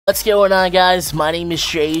What's going on, guys? My name is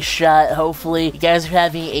Jay Shot. Hopefully you guys are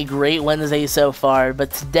having a great Wednesday so far,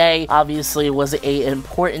 but today obviously was an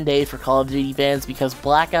important day for Call of Duty fans because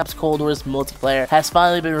Black Ops Cold War's multiplayer has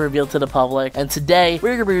finally been revealed to the public, and today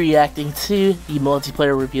we're going to be reacting to the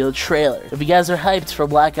multiplayer reveal trailer. If you guys are hyped for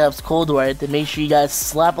Black Ops Cold War, then make sure you guys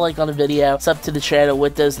slap a like on the video, sub to the channel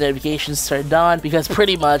with those notifications turned on, because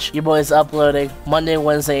pretty much your boy is uploading Monday,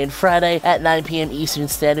 Wednesday, and Friday at 9 p.m. Eastern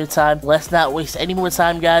Standard Time. Let's not waste any more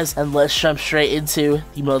time, guys, and let's jump straight into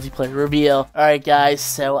the multiplayer reveal. Alright guys,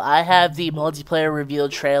 so I have the multiplayer reveal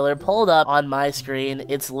trailer pulled up on my screen.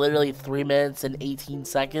 It's literally 3 minutes and 18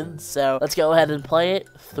 seconds, so let's go ahead and play it.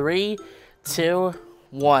 3, 2,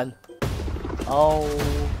 1.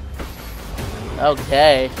 Oh,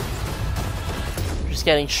 okay. Just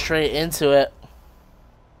getting straight into it.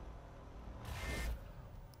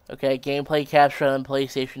 Okay, gameplay captured on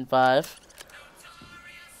PlayStation 5.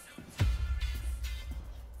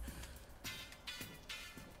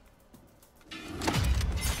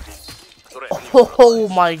 Oh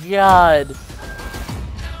my god.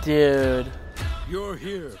 Dude. You're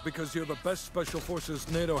here because you're the best special forces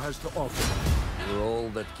NATO has to offer. You're all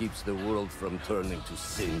that keeps the world from turning to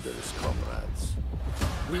cinders, comrades.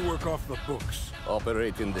 We work off the books.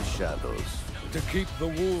 Operate in the shadows. To keep the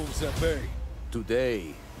wolves at bay.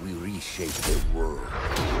 Today, we reshape the world.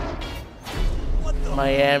 What the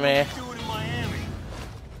Miami. hell are you doing in Miami?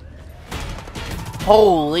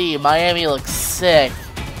 Holy, Miami looks sick.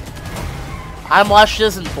 I'm watching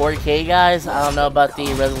this in 4K, guys. I don't know about the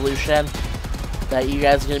resolution that you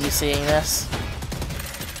guys are going to be seeing this.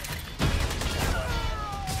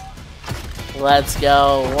 Let's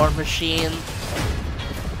go. War Machine.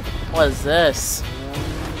 What is this?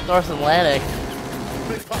 North Atlantic.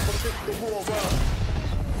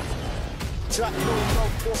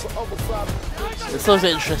 This looks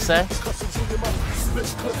interesting.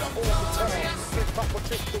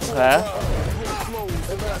 Okay.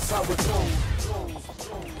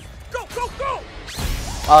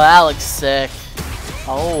 Oh, that looks sick.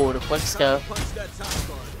 Oh, the quickscope.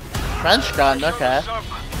 French gun, okay.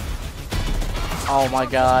 Oh my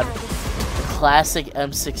god. Classic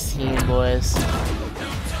M16, boys.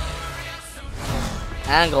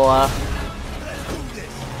 Angela.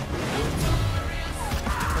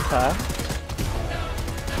 Okay.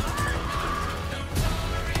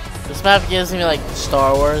 This map gives me like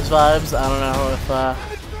Star Wars vibes. I don't know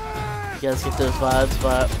if you guys get those vibes,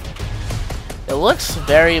 but it looks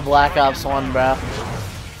very Black Ops 1, bro.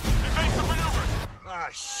 Ah,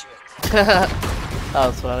 shit. That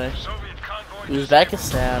was funny.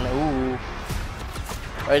 Uzbekistan, ooh.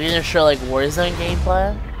 Are they gonna show like Warzone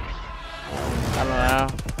gameplay? I don't know.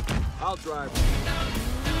 I'll drive.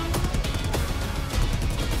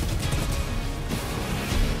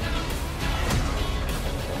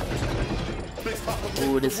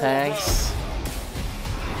 Ooh, the tanks.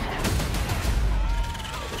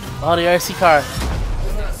 Oh, the RC car.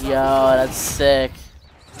 Yo, that's sick.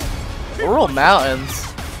 Rural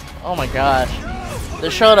mountains. Oh my gosh. They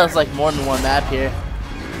showed us like more than one map here.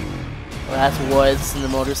 Well, that's woods and the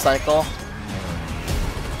motorcycle.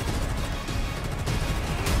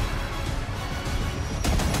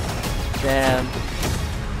 Damn.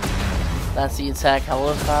 That's the attack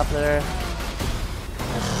helicopter.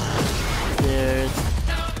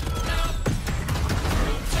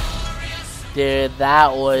 Dude,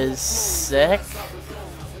 that was sick.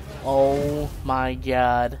 Oh my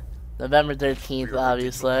god. November 13th,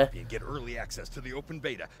 obviously. Get early access to the open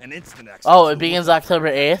beta and instant access. Oh, it begins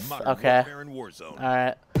October 8th? Okay.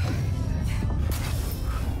 Alright.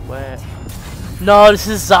 Wait. No, this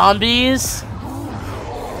is zombies?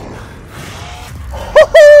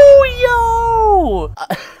 Oh, yo!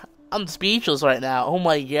 I'm speechless right now. Oh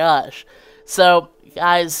my gosh. So,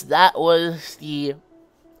 guys, that was the...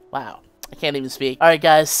 Wow. I can't even speak. Alright,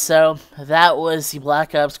 guys, so that was the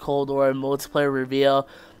Black Ops Cold War multiplayer reveal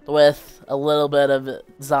with a little bit of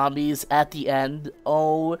zombies at the end.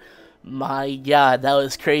 Oh my god, that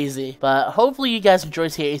was crazy. But hopefully you guys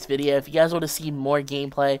enjoyed today's video. If you guys want to see more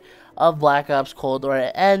gameplay of Black Ops Cold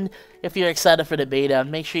War, and if you're excited for the beta,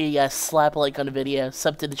 make sure you guys slap a like on the video,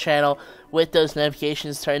 sub to the channel with those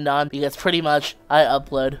notifications turned on, because pretty much I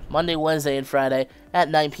upload Monday, Wednesday, and Friday at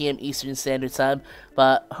 9 p.m. Eastern Standard Time.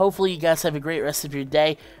 But hopefully you guys have a great rest of your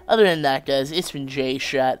day. Other than that, guys, it's been Jay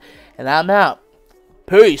Shot, and I'm out.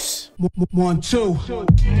 Peace. 1, 2.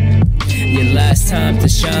 Your last time to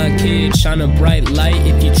shine, kid. Shine a bright light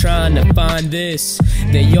if you're trying to find this.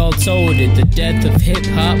 They all told it, the death of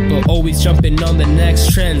hip-hop, but always jumping on the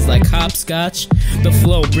next trends like hopscotch. The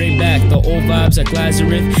flow, bring back the old vibes like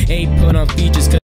Lazarus. Ain't put on features